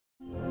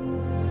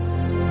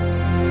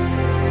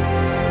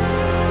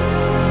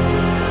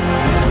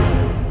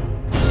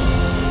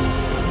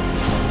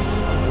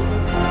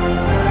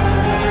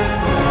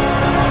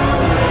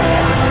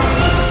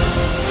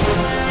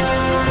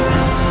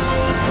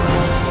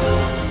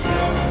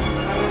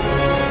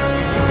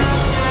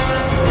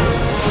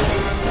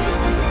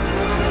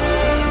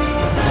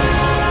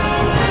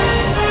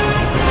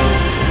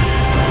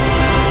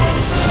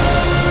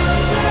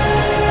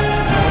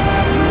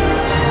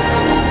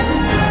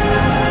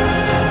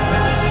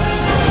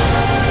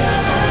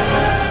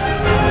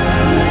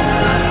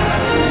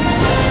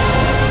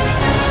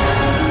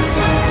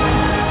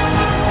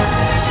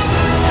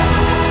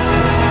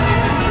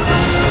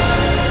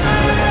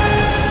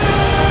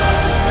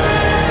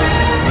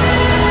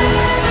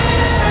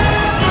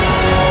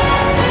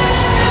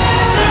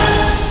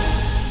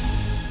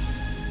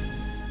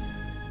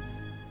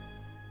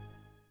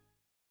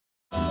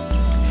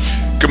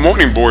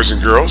evening, boys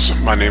and girls.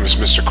 My name is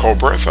Mr.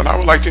 Colbreth, and I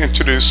would like to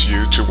introduce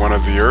you to one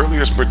of the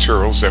earliest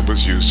materials that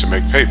was used to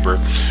make paper,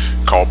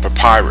 called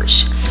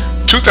papyrus.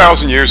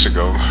 2,000 years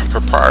ago,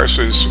 papyrus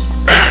is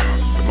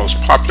the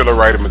most popular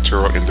writing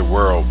material in the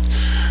world.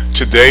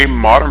 Today,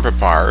 modern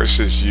papyrus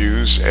is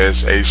used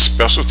as a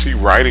specialty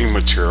writing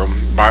material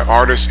by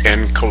artists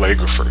and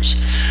calligraphers.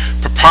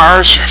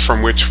 Papyrus,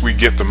 from which we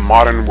get the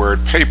modern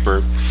word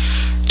paper,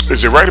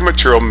 is a writing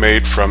material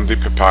made from the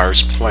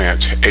papyrus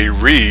plant, a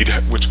reed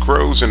which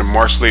grows in the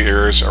marshy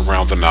areas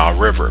around the Nile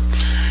River.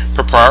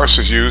 Papyrus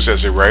is used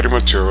as a writing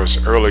material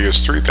as early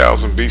as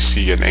 3000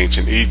 BC in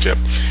ancient Egypt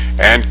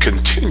and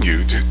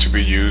continued to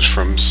be used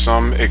to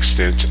some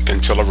extent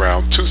until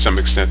around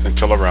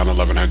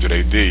 1100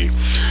 AD.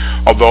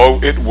 Although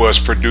it was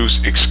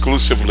produced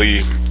exclusively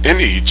in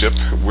Egypt,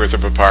 where the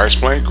papyrus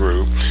plant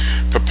grew,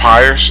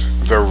 papyrus,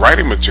 the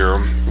writing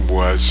material,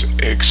 was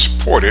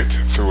exported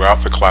throughout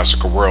the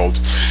classical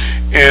world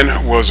and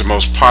was the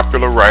most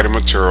popular writing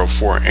material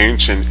for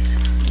ancient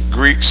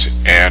Greeks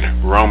and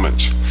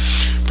Romans.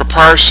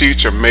 Papyrus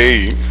sheets are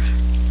made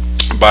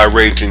by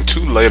arranging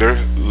two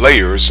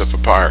layers of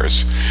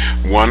papyrus,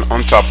 one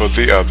on top of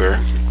the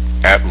other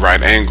at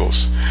right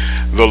angles.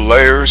 The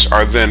layers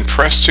are then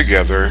pressed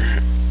together,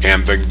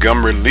 and the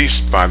gum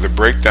released by the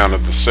breakdown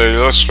of the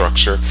cellular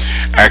structure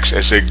acts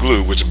as a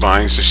glue which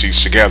binds the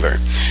sheets together.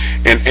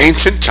 In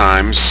ancient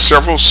times,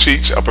 several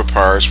sheets of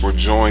papyrus were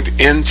joined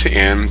end to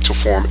end to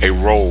form a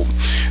roll.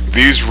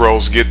 These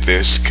rolls, get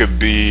this, could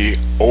be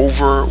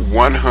over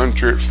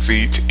 100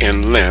 feet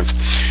in length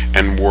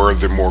and were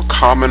the more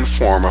common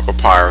form of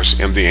papyrus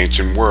in the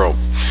ancient world.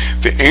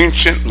 The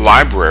ancient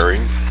library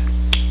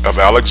of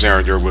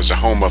Alexandria was the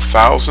home of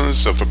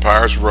thousands of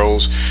papyrus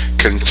rolls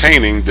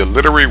containing the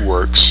literary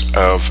works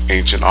of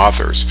ancient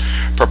authors.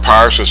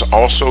 Papyrus was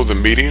also the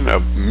medium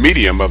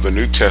of the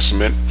New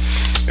Testament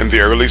in the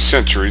early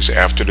centuries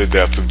after the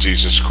death of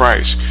Jesus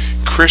Christ.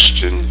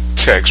 Christian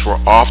texts were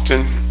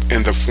often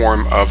in the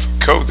form of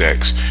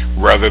codex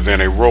rather than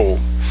a roll.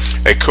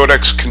 A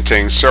codex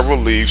contains several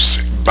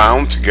leaves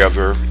bound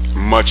together,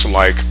 much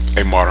like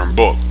a modern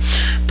book.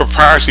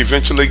 Papyrus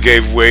eventually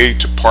gave way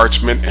to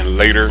parchment and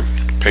later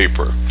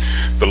paper.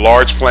 The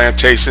large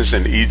plantations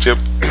in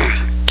Egypt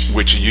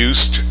which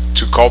used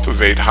to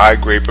cultivate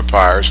high-grade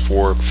papyrus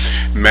for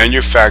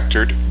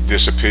manufactured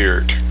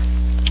disappeared,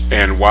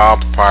 and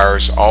wild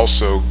papyrus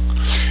also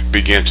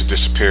began to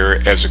disappear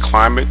as the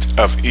climate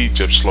of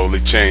Egypt slowly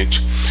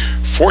changed.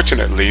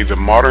 Fortunately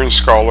for modern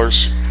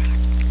scholars,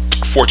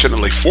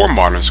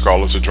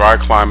 the dry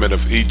climate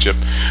of Egypt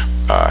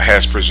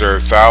has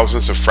preserved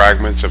thousands of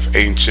fragments of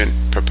ancient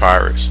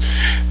papyrus.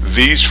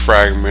 These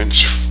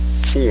fragments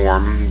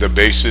form the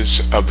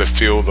basis of the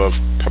field of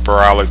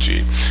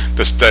papyrology,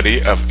 the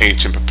study of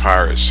ancient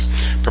papyrus.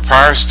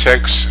 Papyrus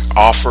texts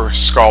offer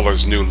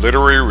scholars new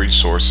literary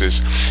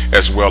resources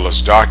as well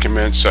as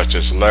documents such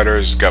as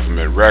letters,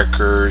 government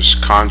records,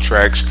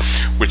 contracts,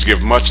 which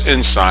give much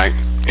insight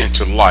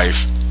into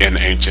life in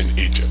ancient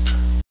Egypt.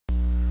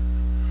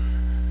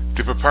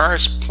 The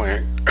papyrus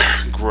plant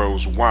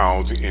grows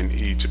wild in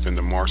Egypt in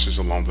the marshes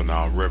along the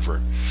Nile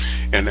River.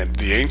 And in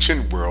the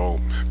ancient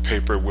world,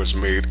 paper was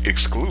made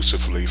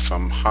exclusively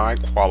from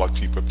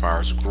high-quality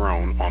papyrus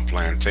grown on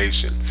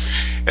plantation.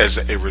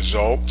 As a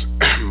result,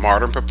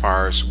 modern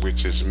papyrus,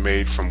 which is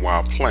made from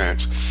wild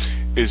plants,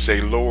 is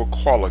a lower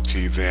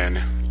quality than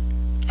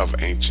of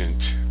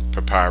ancient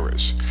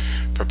papyrus.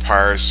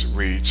 Papyrus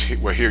reeds,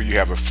 well, here you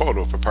have a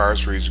photo of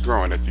papyrus reeds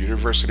growing at the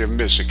University of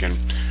Michigan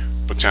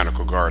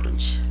Botanical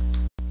Gardens.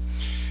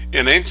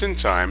 In ancient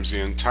times,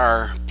 the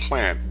entire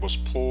plant was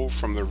pulled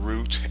from the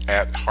root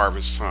at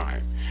harvest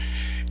time.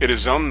 It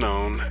is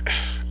unknown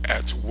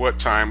at what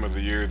time of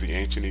the year the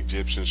ancient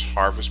Egyptians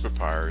harvest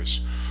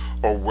papyrus,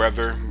 or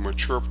whether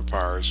mature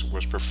papyrus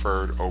was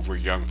preferred over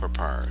young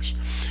papyrus.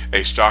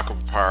 A stalk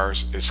of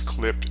papyrus is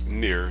clipped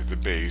near the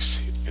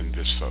base in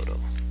this photo.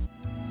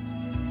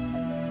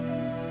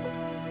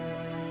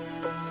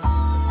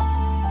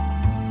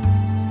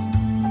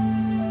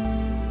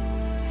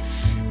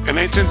 In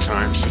ancient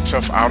times, the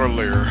tough outer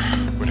layer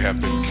would have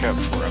been kept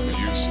for other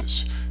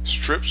uses.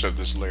 Strips of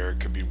this layer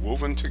could be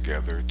woven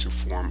together to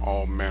form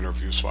all manner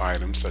of useful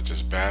items such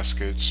as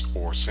baskets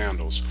or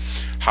sandals.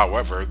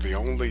 However, the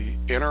only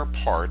inner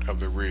part of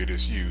the reed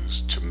is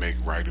used to make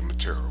writing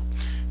material.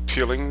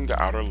 Peeling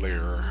the outer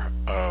layer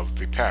of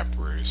the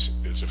papyrus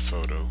is a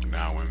photo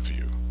now in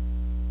view.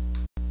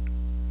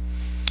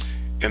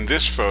 In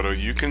this photo,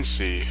 you can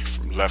see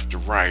from left to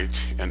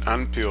right an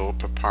unpeeled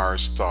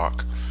papyrus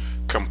stalk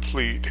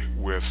complete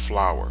with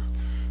flower,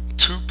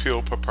 2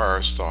 peeled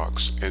papyrus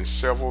stalks, and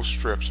several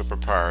strips of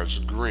papyrus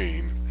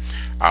green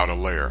outer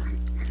layer.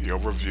 The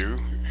overview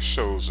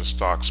shows the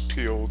stalks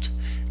peeled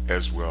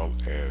as well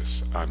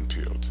as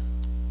unpeeled.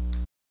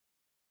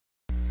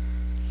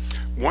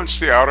 Once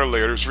the outer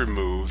layer is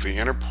removed, the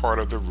inner part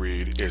of the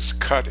reed is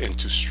cut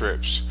into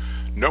strips.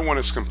 No one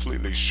is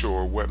completely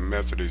sure what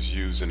method is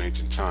used in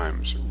ancient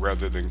times.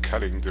 Rather than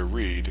cutting the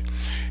reed,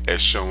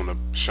 as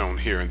shown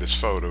here in this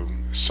photo,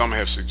 some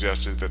have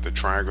suggested that the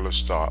triangular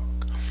stalk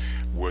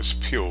was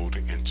peeled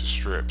into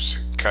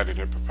strips. Cutting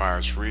the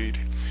papyrus reed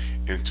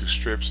into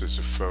strips is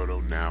the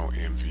photo now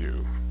in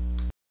view.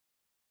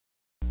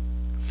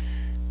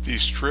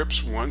 These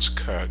strips, once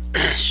cut,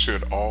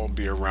 should all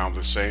be around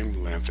the same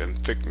length and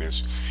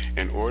thickness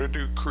in order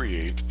to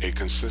create a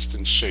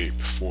consistent shape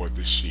for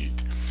the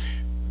sheet.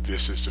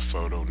 This is the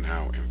photo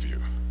now in view.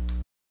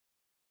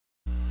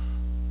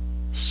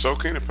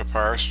 Soaking the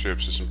papyrus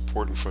strips is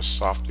important for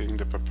softening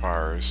the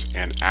papyrus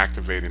and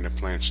activating the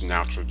plant's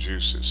natural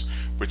juices,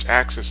 which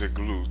acts as a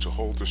glue to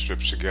hold the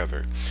strips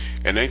together.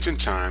 In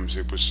ancient times,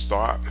 it was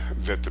thought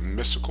that the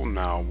mystical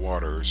Nile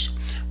waters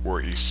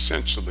were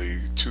essentially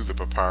to the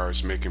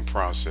papyrus making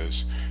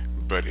process,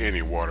 but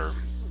any water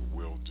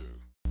will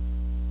do.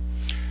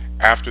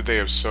 After they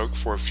have soaked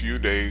for a few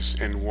days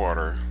in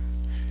water,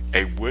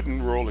 a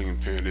wooden rolling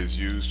pin is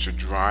used to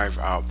drive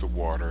out the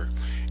water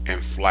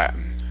and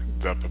flatten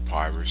the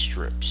papyrus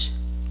strips.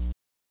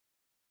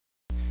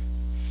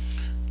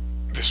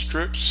 The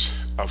strips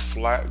of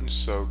flattened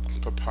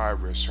soaked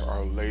papyrus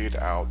are laid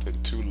out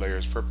in 2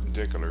 layers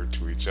perpendicular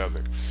to each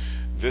other.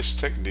 This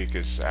technique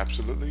is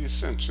absolutely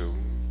essential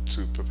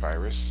to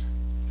papyrus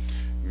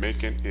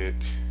making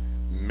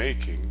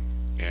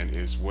and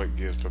is what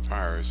gives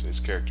papyrus its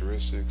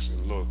characteristics,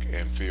 look,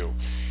 and feel.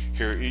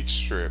 Here each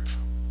strip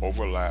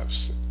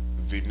overlaps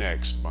the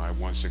next by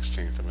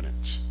 1/16 of an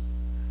inch.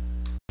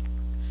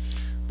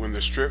 When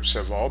the strips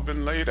have all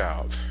been laid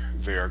out,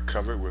 they are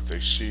covered with a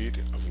sheet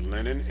of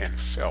linen and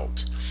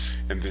felt,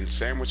 and then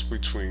sandwiched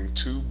between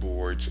 2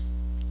 boards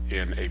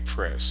in a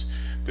press.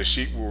 The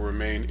sheet will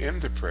remain in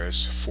the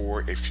press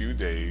for a few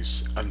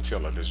days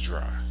until it is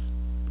dry.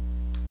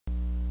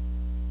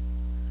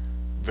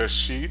 The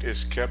sheet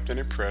is kept in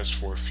a press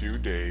for a few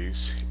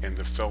days, and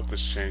the felt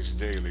is changed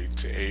daily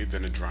to aid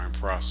in the drying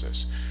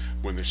process.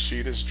 When the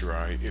sheet is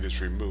dry, it is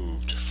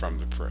removed from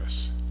the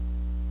press.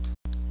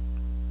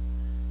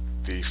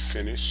 The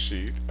finished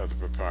sheet of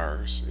the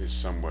papyrus is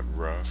somewhat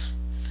rough.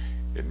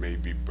 It may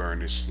be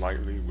burnished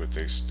slightly with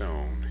a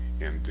stone,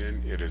 and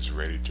then it is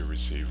ready to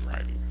receive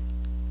writing.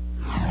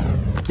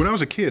 When I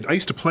was a kid, I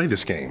used to play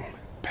this game,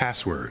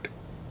 Password.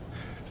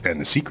 And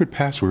the secret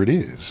password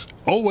is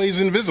always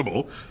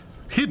invisible,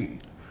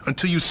 hidden,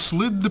 until you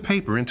slid the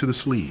paper into the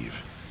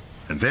sleeve.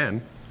 And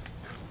then,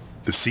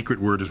 the secret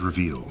word is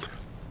revealed.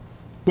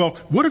 Well,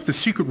 what if the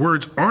secret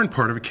words aren't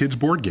part of a kid's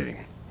board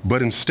game,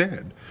 but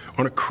instead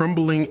on a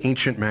crumbling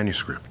ancient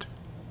manuscript?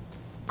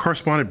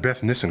 Correspondent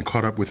Beth Nissen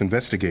caught up with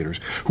investigators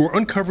who are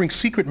uncovering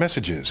secret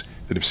messages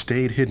that have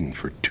stayed hidden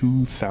for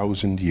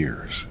 2,000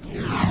 years.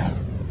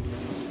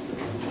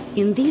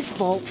 In these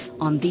vaults,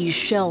 on these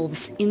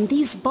shelves, in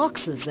these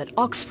boxes at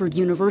Oxford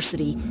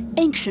University,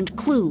 ancient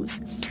clues,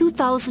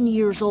 2,000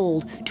 years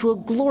old, to a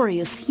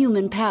glorious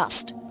human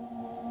past.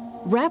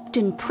 Wrapped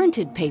in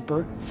printed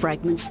paper,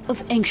 fragments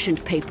of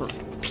ancient paper,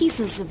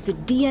 pieces of the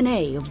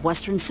DNA of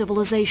Western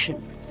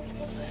civilization.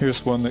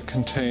 Here's one that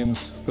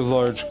contains a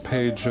large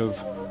page of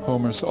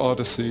Homer's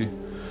Odyssey,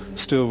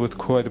 still with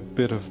quite a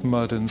bit of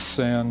mud and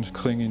sand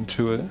clinging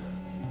to it.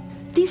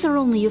 These are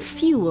only a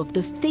few of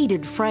the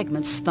faded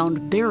fragments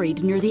found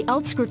buried near the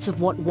outskirts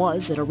of what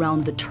was, at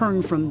around the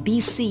turn from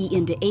BC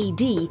into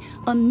AD,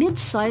 a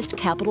mid-sized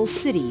capital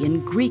city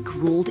in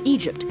Greek-ruled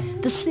Egypt,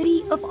 the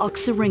city of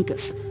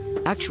Oxyrhynchus,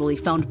 actually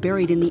found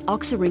buried in the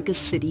Oxyrhynchus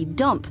city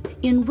dump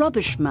in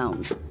rubbish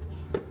mounds.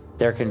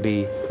 There can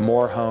be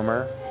more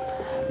Homer,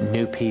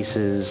 new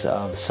pieces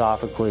of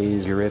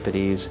Sophocles,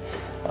 Euripides,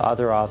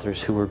 other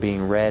authors who were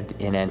being read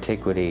in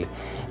antiquity.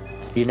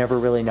 You never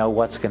really know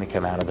what's going to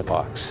come out of the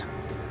box.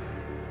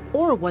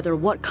 Or whether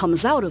what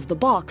comes out of the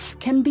box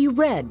can be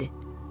read.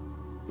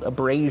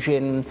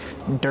 Abrasion,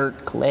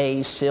 dirt,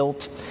 clay,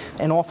 silt,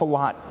 an awful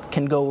lot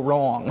can go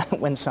wrong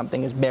when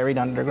something is buried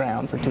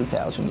underground for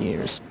 2,000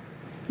 years.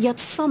 Yet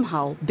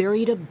somehow,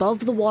 buried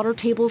above the water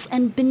tables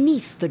and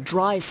beneath the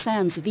dry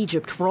sands of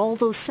Egypt for all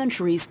those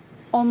centuries,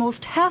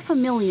 almost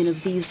 500,000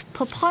 of these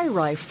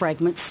papyri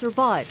fragments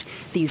survived,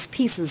 these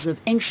pieces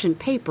of ancient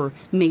paper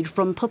made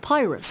from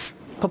papyrus.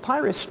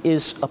 Papyrus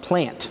is a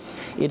plant.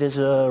 It is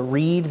a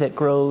reed that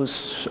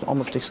grows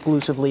almost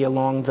exclusively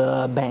along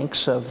the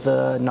banks of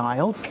the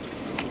Nile.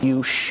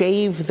 You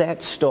shave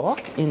that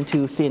stalk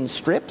into thin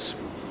strips,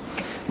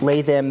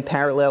 lay them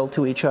parallel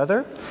to each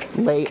other,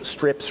 lay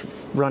strips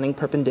running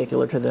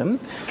perpendicular to them.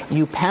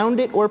 You pound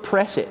it or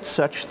press it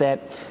such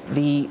that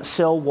the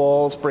cell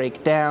walls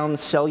break down,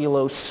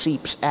 cellulose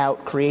seeps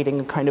out, creating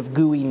a kind of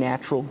gooey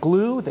natural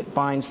glue that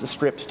binds the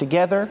strips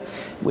together,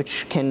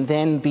 which can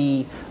then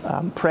be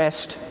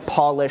pressed,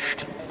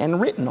 polished,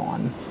 and written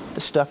on.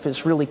 The stuff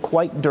is really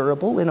quite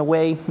durable, in a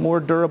way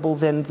more durable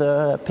than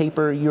the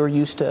paper you're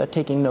used to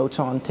taking notes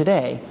on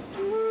today.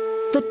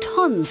 The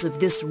tons of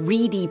this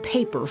reedy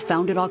paper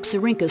found at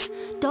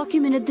Oxyrhynchus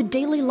documented the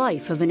daily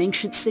life of an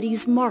ancient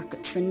city's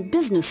markets and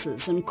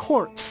businesses and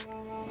courts.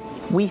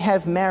 We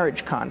have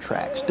marriage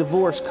contracts,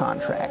 divorce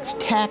contracts,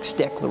 tax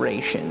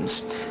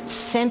declarations,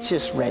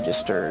 census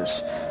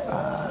registers,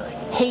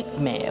 hate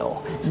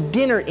mail,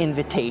 dinner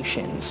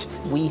invitations.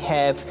 We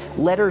have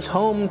letters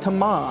home to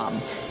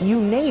mom. You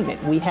name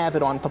it, we have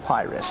it on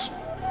papyrus.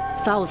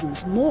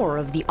 Thousands more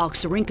of the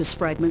Oxyrhynchus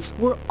fragments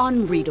were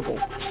unreadable,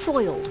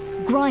 soiled,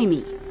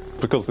 grimy.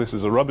 Because this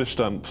is a rubbish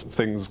dump,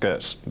 things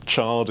get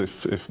charred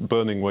if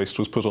burning waste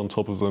was put on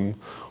top of them,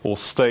 or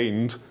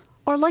stained.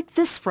 Or like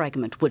this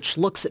fragment, which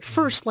looks at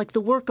first like the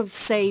work of,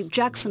 say,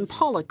 Jackson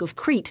Pollock of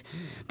Crete.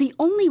 The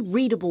only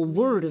readable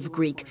word of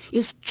Greek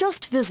is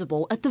just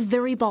visible at the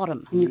very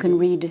bottom. You can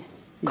read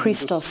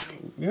Christos.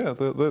 Yeah,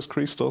 there's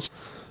Christos.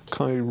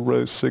 Chi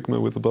Rho Sigma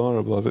with the bar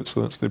above it,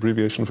 so that's the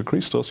abbreviation for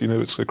Christos. You know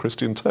it's a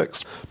Christian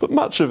text. But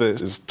much of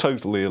it is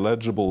totally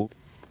illegible.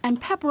 And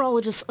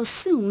papyrologists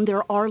assume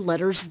there are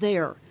letters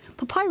there.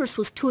 Papyrus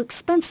was too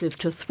expensive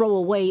to throw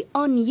away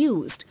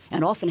unused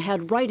and often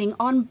had writing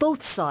on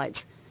both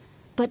sides.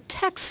 But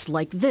texts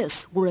like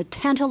this were a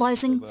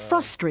tantalizing,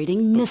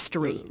 frustrating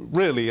mystery.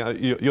 Really,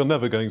 you're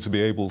never going to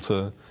be able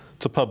to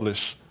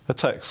publish a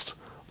text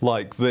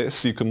like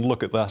this. You can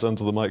look at that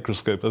under the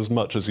microscope as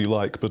much as you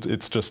like, but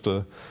it's just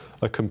a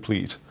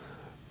complete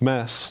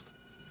mess.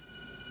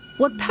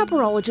 What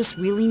papyrologists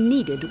really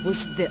needed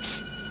was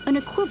this, an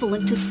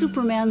equivalent to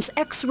Superman's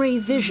X-ray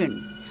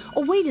vision,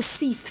 a way to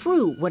see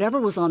through whatever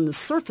was on the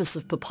surface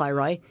of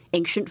papyri,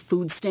 ancient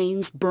food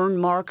stains, burn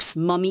marks,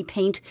 mummy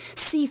paint,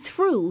 see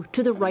through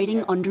to the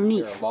writing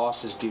underneath.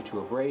 Losses due to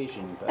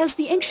abrasion. As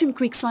the ancient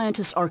Greek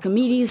scientist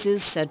Archimedes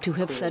is said to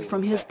have said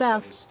from his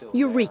bath,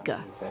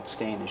 Eureka. That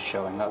stain is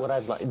showing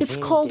up. It's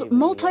called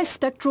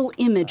multispectral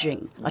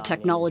imaging, a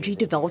technology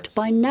developed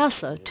by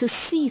NASA to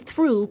see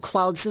through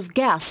clouds of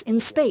gas in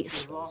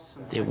space.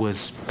 It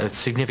was a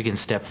significant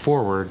step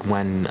forward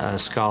when a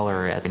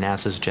scholar at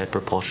NASA's Jet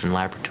Propulsion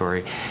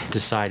Laboratory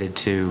decided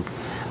to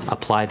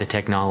apply the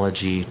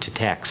technology to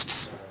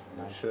texts.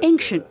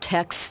 Ancient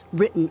texts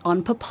written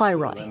on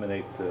papyri.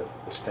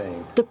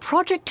 The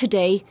project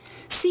today,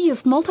 see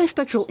if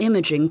multispectral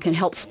imaging can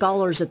help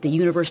scholars at the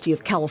University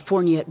of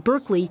California at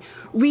Berkeley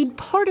read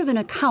part of an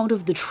account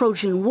of the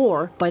Trojan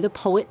War by the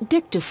poet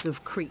Dictys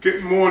of Crete.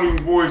 Good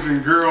morning, boys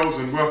and girls,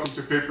 and welcome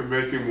to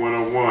Papermaking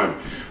 101.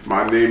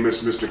 My name is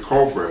Mr.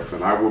 Colbreth,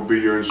 and I will be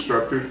your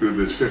instructor through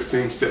this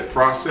 15-step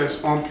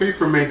process on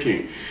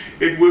papermaking.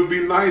 It would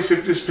be nice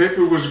if this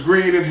paper was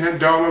green and had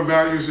dollar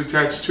values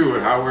attached to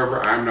it. However,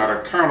 I'm not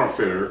a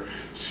counterfeiter.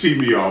 See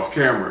me off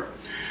camera.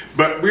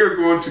 But we are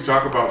going to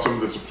talk about some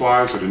of the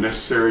supplies that are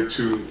necessary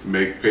to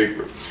make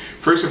paper.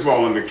 First of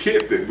all, in the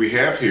kit that we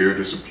have here,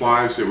 the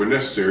supplies that were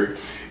necessary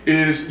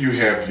is you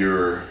have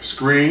your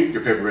screen,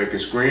 your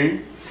papermaking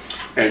screen,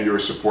 and your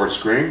support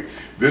screen.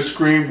 This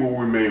screen will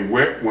remain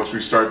wet once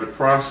we start the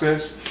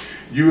process.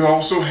 You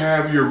also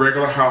have your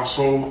regular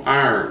household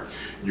iron.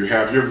 You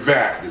have your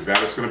vat. Your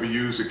vat is going to be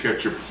used to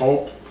catch your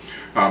pulp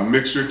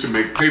mixture to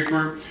make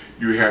paper.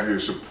 You have your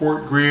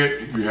support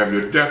grid, you have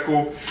your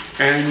decal,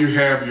 and you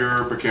have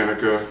your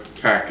Mechanica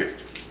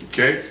packet.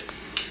 Okay?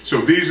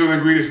 So these are the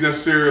ingredients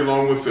necessary,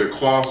 along with the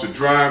cloths to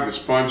dry, the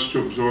sponge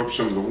to absorb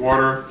some of the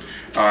water.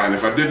 And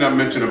if I did not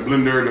mention a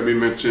blender, let me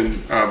mention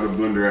the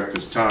blender at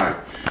this time.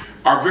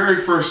 Our very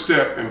first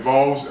step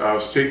involves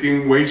us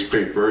taking waste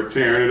paper,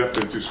 tearing it up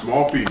into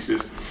small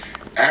pieces,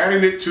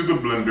 adding it to the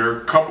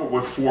blender, coupled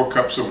with 4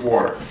 cups of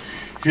water.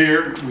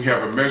 Here we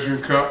have a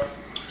measuring cup,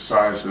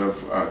 size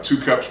of 2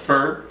 cups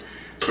per.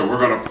 So we're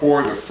going to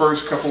pour the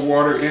first cup of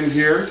water in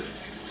here.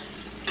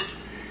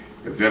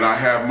 And then I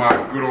have my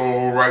good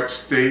old Wright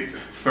State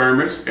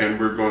thermos, and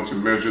we're going to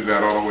measure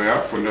that all the way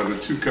out for another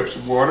 2 cups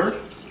of water.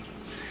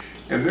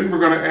 And then we're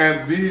going to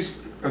add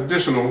these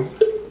additional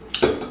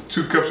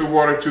 2 cups of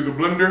water to the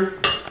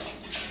blender.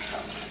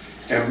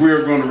 And we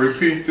are going to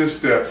repeat this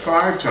step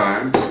 5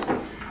 times.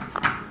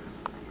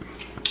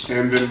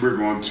 And then we're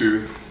going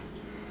to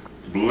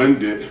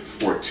blend it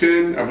for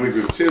 10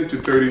 to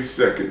 30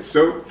 seconds.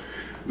 So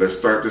let's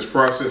start this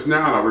process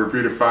now, and I'll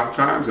repeat it 5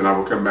 times, and I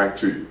will come back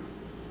to you.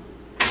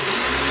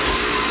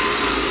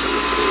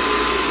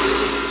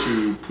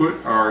 To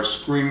put our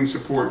screen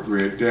support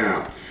grid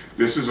down.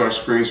 This is our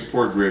screen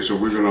support grid, so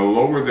we're going to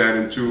lower that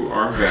into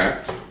our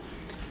vat.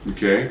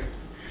 Okay.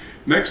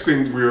 Next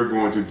thing we are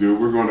going to do,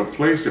 we're going to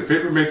place the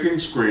papermaking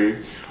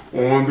screen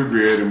on the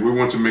grid, and we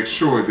want to make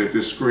sure that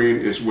this screen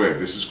is wet.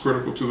 This is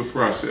critical to the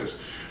process.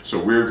 So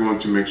we're going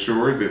to make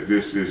sure that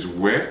this is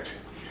wet.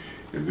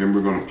 And then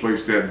we're going to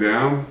place that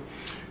down.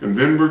 And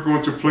then we're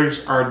going to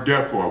place our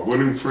decal, our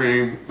wooden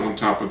frame, on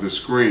top of the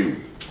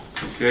screen.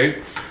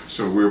 Okay?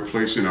 So we're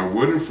placing our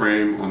wooden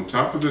frame on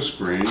top of the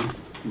screen.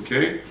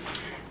 Okay?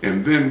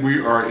 And then we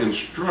are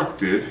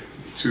instructed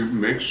to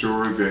make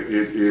sure that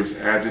it is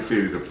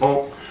agitated, the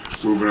pulp,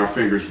 moving our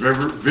fingers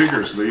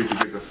vigorously to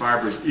get the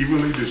fibers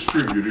evenly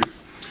distributed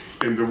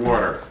in the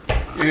water.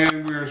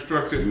 And we're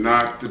instructed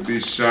not to be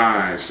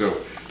shy.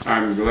 So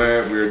I'm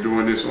glad we're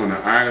doing this on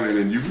an island,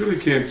 and you really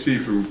can't see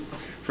from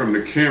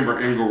the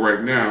camera angle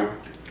right now,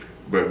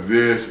 but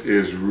this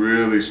is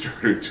really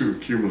starting to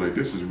accumulate.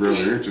 This is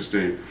really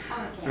interesting.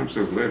 I'm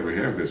so glad we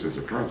have this as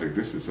a project.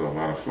 This is a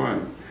lot of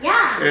fun.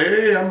 Yeah.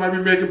 Hey, I might be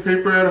making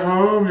paper at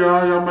home,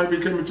 y'all. Y'all might be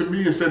coming to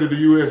me instead of the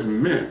U.S.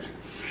 Mint.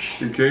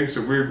 Okay,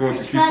 so we're going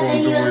to keep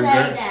on doing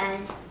that.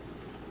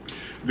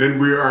 Then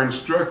we are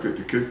instructed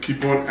to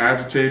keep on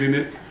agitating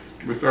it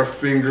with our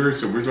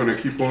fingers. So we're going to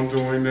keep on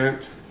doing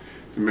that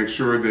to make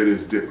sure that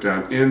it's dipped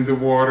down in the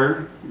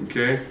water.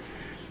 Okay.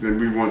 Then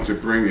we want to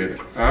bring it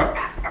up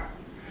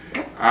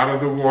out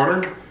of the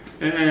water,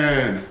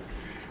 and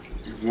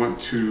we want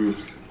to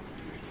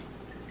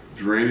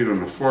drain it on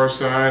the far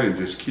side and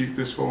just keep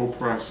this whole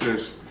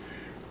process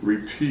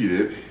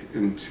repeated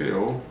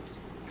until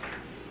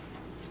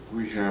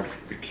we have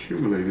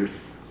accumulated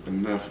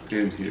enough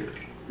in here.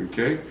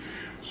 Okay,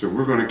 so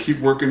we're going to keep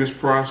working this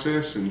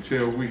process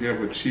until we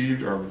have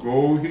achieved our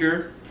goal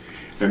here,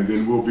 and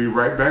then we'll be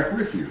right back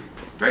with you.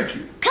 Thank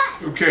you.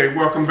 Okay,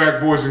 welcome back,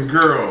 boys and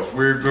girls.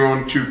 We're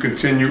going to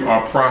continue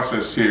our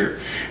process here.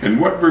 And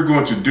what we're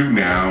going to do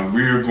now,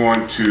 we're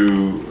going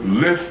to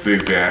lift the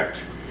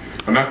vat,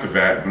 or not the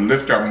vat, but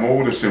lift our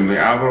mold assembly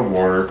out of the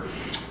water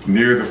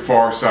near the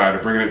far side, or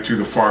bringing it to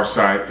the far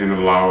side and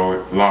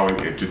allowing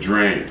it to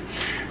drain.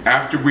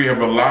 After we have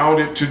allowed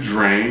it to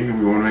drain,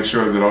 we want to make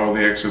sure that all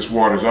the excess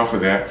water is off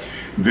of that,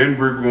 then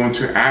we're going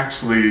to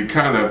actually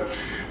kind of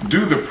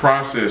do the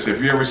process.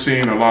 Have you ever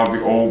seen a lot of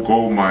the old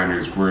gold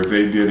miners where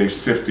they did a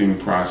sifting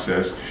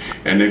process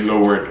and they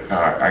lowered,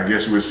 I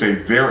guess you would say,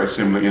 their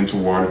assembly into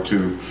water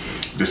to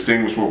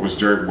distinguish what was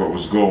dirt, what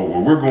was gold?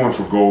 Well, we're going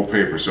for gold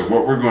paper. So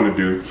what we're going to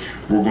do,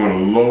 we're going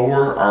to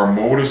lower our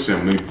mold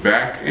assembly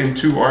back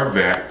into our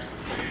vat,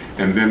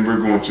 and then we're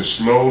going to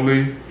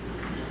slowly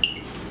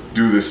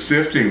do the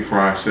sifting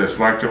process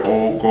like the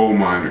old gold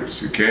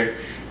miners. Okay,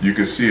 you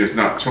can see it's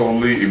not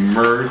totally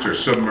emerged or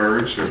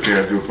submerged. Okay,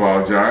 I do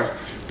apologize.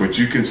 But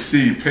you can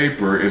see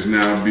paper is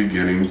now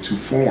beginning to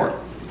form.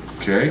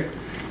 Okay,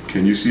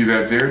 can you see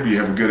that there? Do you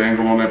have a good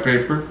angle on that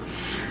paper?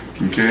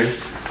 Okay,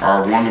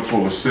 our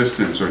wonderful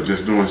assistants are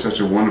just doing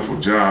such a wonderful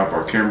job.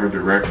 Our camera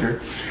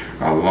director,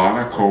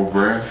 Alana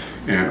Colbreth,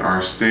 and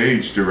our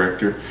stage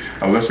director,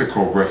 Alyssa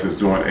Colbreth, is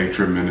doing a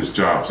tremendous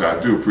job. So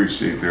I do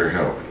appreciate their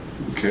help.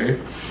 Okay,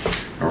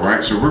 all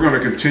right, so we're going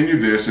to continue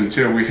this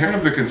until we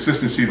have the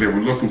consistency that we're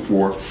looking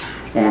for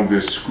on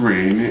this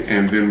screen,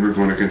 and then we're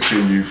going to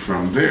continue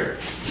from there.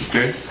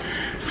 Okay,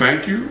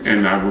 thank you,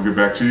 and I will get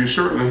back to you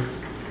shortly.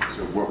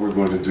 So what we're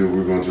going to do,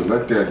 we're going to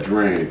let that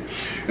drain,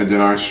 and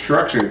then our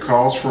instruction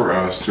calls for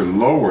us to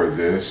lower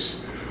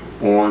this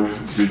on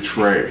the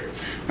tray.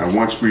 Now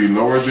once we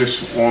lower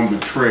this on the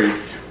tray,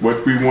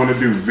 what we want to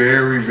do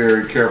very,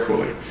 very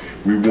carefully,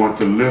 we want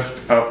to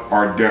lift up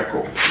our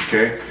decal.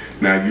 Okay,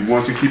 now you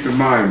want to keep in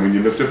mind when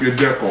you lift up your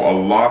decal, a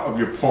lot of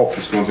your pulp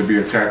is going to be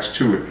attached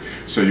to it.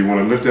 So you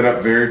want to lift it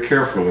up very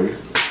carefully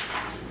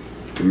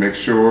to make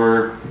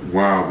sure,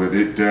 wow, that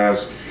it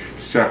does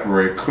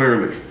separate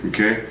clearly.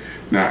 Okay,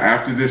 now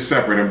after this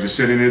separate, I'm just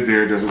sitting it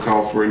there, it doesn't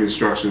call for any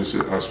instructions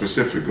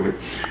specifically.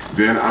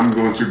 Then I'm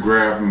going to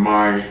grab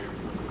my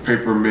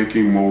paper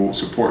making mold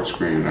support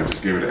screen. I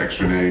just gave it an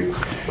extra name,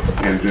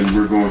 and then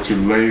we're going to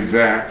lay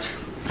that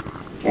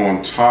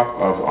on top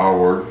of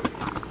our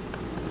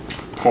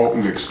pulp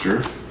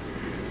mixture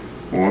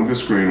on the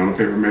screen, on the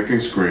paper making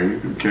screen.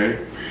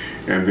 Okay,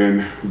 and then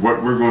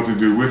what we're going to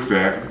do with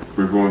that,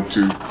 we're going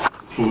to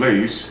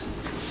place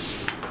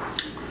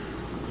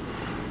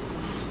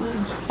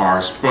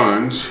our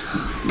sponge,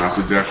 not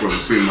the deck what you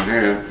see in my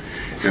hand,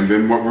 and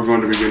then what we're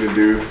going to begin to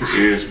do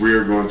is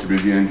we're going to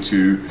begin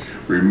to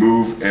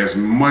remove as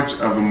much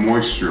of the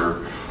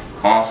moisture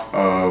off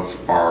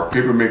of our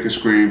paper making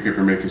screen,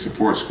 paper making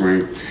support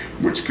screen,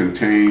 which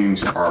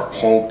contains our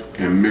pulp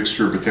and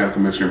mixture, botanical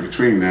mixture in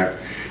between that,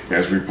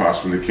 as we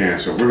possibly can.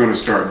 So we're going to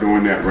start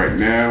doing that right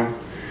now,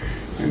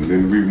 and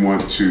then we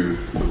want to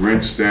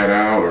rinse that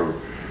out, or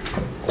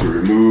to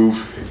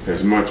remove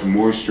as much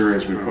moisture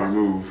as we can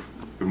remove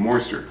the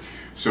moisture.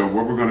 So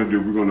what we're going to do,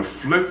 we're going to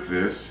flip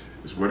this,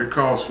 is what it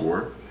calls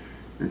for.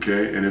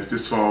 Okay, and if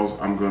this falls,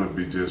 I'm going to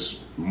be just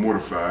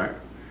mortified,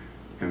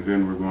 and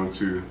then we're going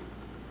to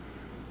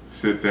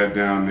sit that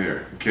down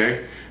there.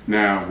 Okay,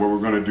 now what we're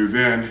going to do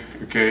then,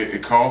 okay,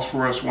 it calls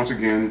for us once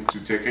again to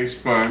take a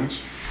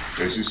sponge.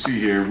 As you see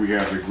here, we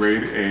have the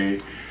grade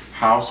A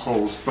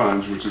household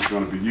sponge, which is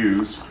going to be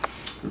used.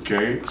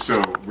 Okay,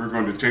 so we're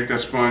going to take that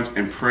sponge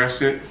and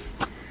press it.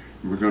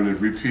 We're going to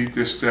repeat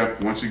this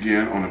step once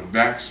again on the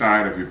back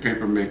side of your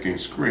paper making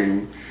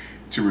screen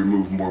to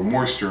remove more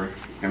moisture,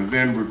 and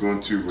then we're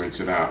going to rinse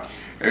it out.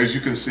 As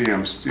you can see,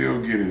 I'm still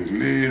getting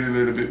a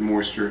little bit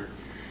moisture,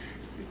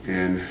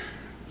 and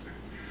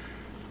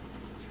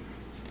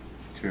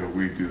until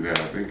we do that,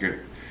 I think it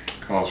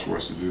calls for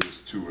us to do this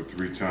 2 or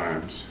 3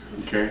 times.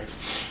 Okay,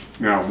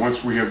 now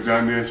once we have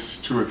done this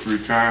 2 or 3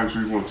 times,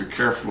 we want to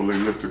carefully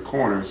lift the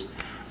corners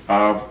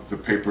of the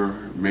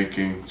paper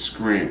making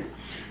screen.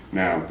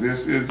 Now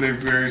this is a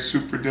very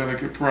super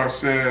delicate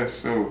process,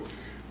 so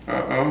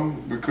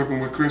we're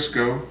cooking with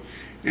Crisco,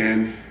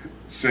 and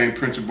Same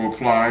principle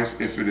applies.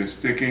 If it is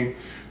sticking,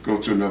 go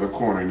to another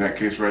corner. In that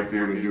case right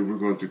there, we're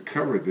going to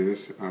cover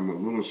this. I'm a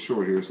little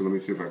short here, so let me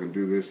see if I can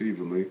do this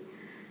evenly.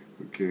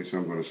 Okay, so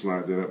I'm going to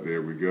slide that up.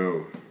 There we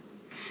go.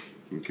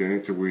 Okay,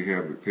 until we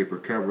have the paper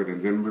covered,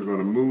 and then we're going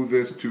to move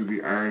this to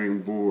the ironing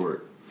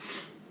board.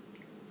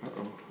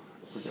 Uh-oh,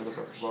 forgot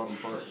about the bottom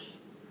part.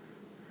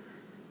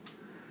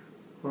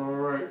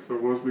 Alright, so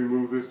once we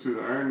move this to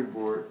the ironing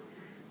board,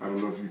 I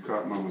don't know if you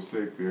caught my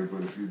mistake there,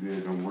 but if you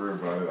did, don't worry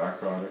about it. I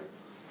caught it.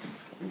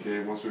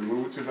 Okay, once we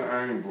move it to the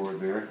ironing board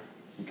there,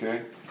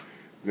 okay,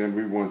 then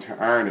we want to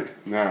iron it.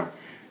 Now,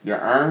 your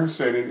iron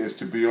setting is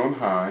to be on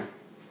high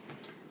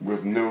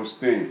with no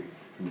steam,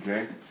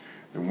 okay?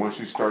 And once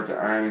you start the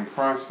ironing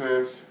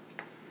process,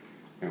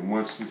 and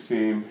once the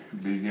steam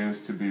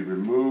begins to be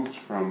removed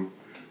from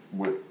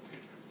what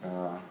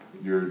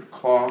your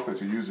cloth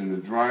that you're using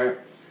to dry it,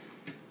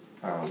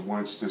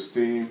 once the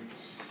steam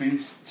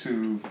ceases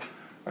to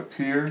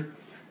appear,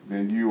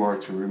 then you are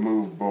to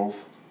remove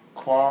both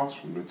cloths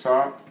from the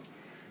top.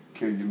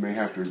 Okay, you may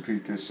have to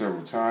repeat this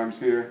several times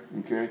here.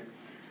 Okay,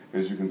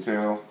 as you can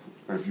tell,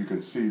 if you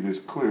can see this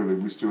clearly,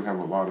 we still have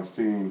a lot of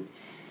steam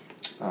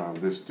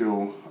that's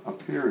still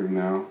appearing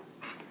now.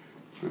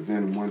 But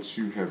then once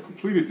you have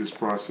completed this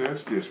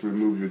process, just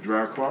remove your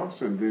dry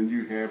cloths, and then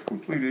you have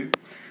completed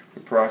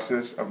the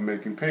process of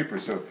making paper.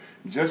 So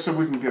just so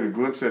we can get a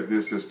glimpse at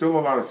this, there's still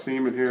a lot of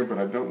seam in here, but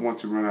I don't want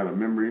to run out of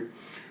memory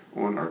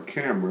on our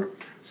camera,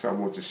 so I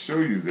want to show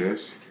you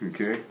this,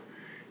 okay,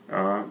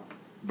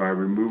 by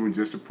removing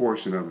just a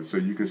portion of it. So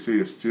you can see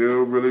it's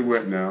still really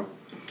wet now.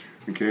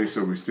 Okay,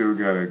 so we still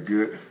got a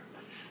good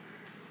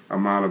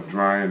amount of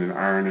drying and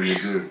ironing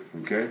to do.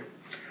 Okay,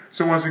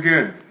 so once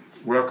again,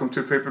 welcome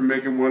to Paper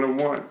Making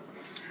 101.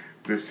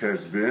 This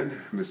has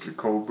been Mr.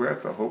 Cold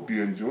Breath. I hope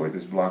you enjoyed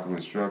this block of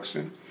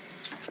instruction.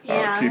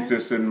 Keep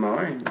this in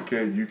mind.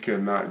 Okay, you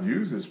cannot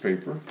use this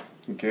paper,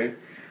 okay,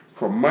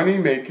 for money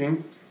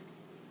making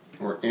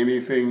or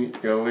anything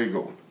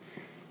illegal.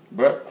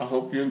 But I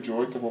hope you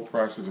enjoyed the whole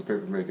process of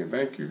paper making.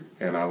 Thank you,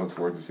 and I look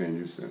forward to seeing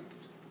you soon.